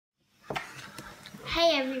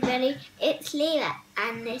Hey everybody, it's Leela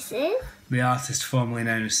and this is... the artist formerly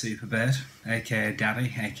known as Superbird, aka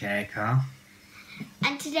Daddy, aka Carl.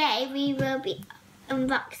 And today we will be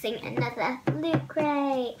unboxing another loot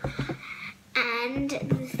crate. And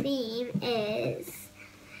the theme is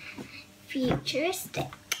Futuristic.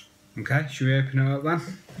 Okay, should we open it up then?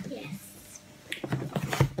 Yes.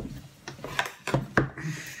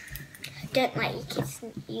 Don't let your kids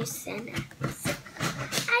use scissors.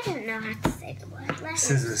 I don't know how to say the word. Let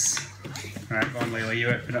Scissors. Right, go on Leela, you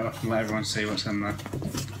open it up and let everyone see what's in there.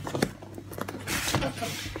 Okay.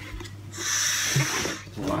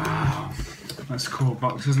 Wow. That's a cool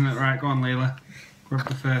box, isn't it? Right, go on Leela. Grab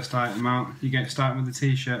the first item out. You get started with the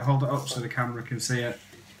t-shirt. Hold it up so the camera can see it.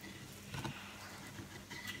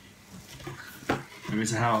 Maybe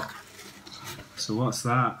to help. So what's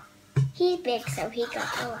that? He's big, so he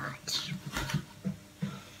got a large.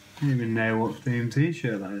 I don't even know what theme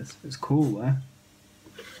t-shirt that is. It's cool though.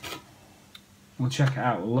 We'll check it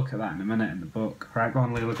out. We'll look at that in a minute in the book. Right, go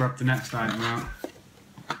on Leela, grab the next item out.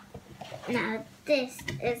 Now this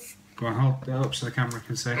is... Go on, hold it up so the camera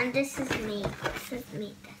can see. And this is me. This is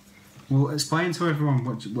me. Well, explain to everyone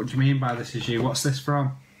what do you mean by this is you. What's this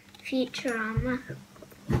from? Futramma.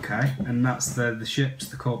 Okay, and that's the ships.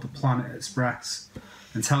 They're called the Planet Express.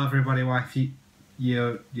 And tell everybody why that's you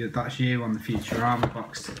on the Futramma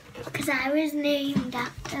box. Because I was named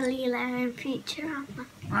after Leela and Futramma.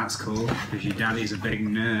 That's cool, because your daddy's a big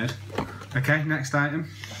nerd. Okay, next item.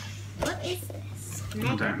 What is this?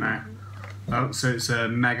 I don't know. Oh, so it's a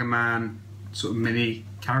Mega Man sort of mini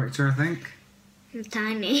character, I think.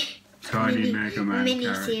 Tiny. Tiny Mega Man mini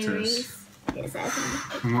characters. Series. It says.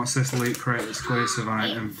 And what's this Loot Crate exclusive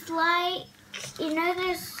item? It's like, you know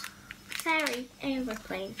those fairy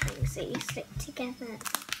aeroplane things that you stick together?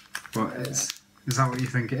 But is that what you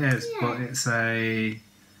think it is? Yeah. But it's a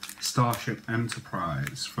Starship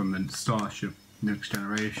Enterprise from the Starship Next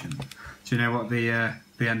Generation. Do you know what the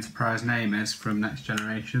Enterprise name is from Next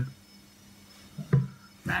Generation?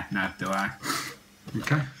 Nah, no, do I?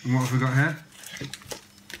 Okay, and what have we got here?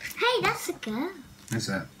 Hey, that's a girl. Is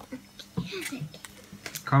it? Music.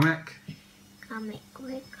 Comic? Comic,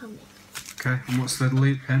 we're comic. Okay, and what's the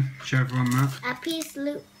loot pin? Show everyone that. A piece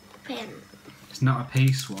loop pin. It's not a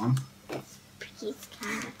peace one. It's piece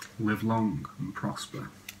kind of. Live long and prosper.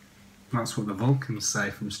 That's what the Vulcans say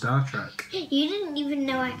from Star Trek. You didn't even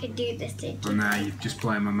know I could do this, did you? And there, you've just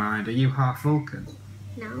blown my mind. Are you half Vulcan?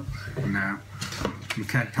 No. No.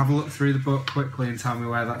 Okay, have a look through the book quickly and tell me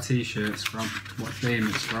where that t-shirt's from, what theme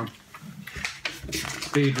it's from.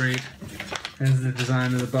 Speed read. Here's the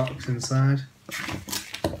design of the box inside.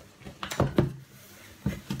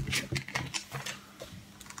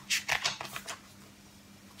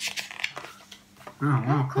 Oh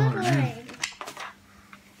wow, colouring in.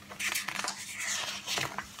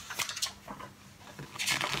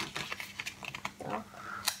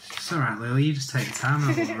 It's alright Lily, you just take your time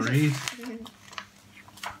and have a read.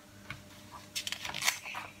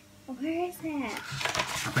 Where is it?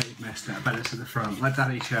 I bet you missed it, I bet it's at the front. Let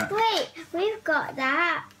Daddy check. Wait, we've got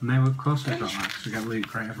that. No, of course we've got that, because we get Loot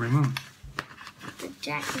Crate every month. The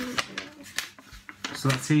Jack and So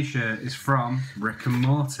that t-shirt is from Rick and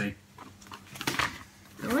Morty.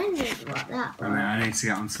 I wondered what that was. I need to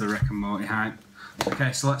get onto the Rick and Morty hype.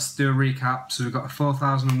 Okay, so let's do a recap. So we've got a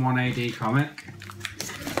 4001 AD comic.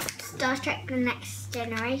 Star Trek The Next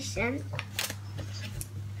Generation.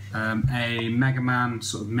 A Mega Man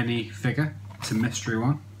sort of mini figure. It's a mystery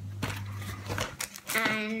one.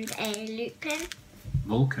 And a loot pin.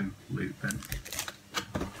 Vulcan loot pin.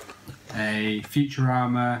 A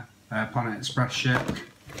Futuramma Planet Express ship.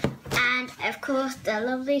 And of course the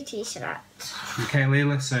lovely t-shirt. Okay,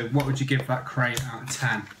 Leela, so what would you give that crate out of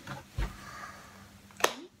 10?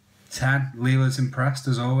 10. Leela's impressed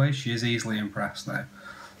as always. She is easily impressed though.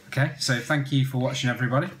 Okay, so thank you for watching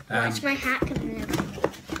everybody. Watch my hat coming over.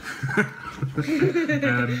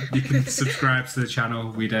 You can subscribe to the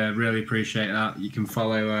channel. We'd really appreciate that. You can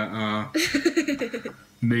follow our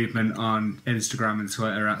movement on Instagram and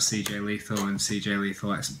Twitter at CJ Lethal and CJ Lethal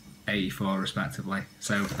X84 respectively.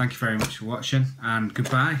 So thank you very much for watching and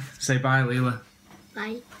goodbye. Say bye, Leela.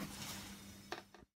 Bye.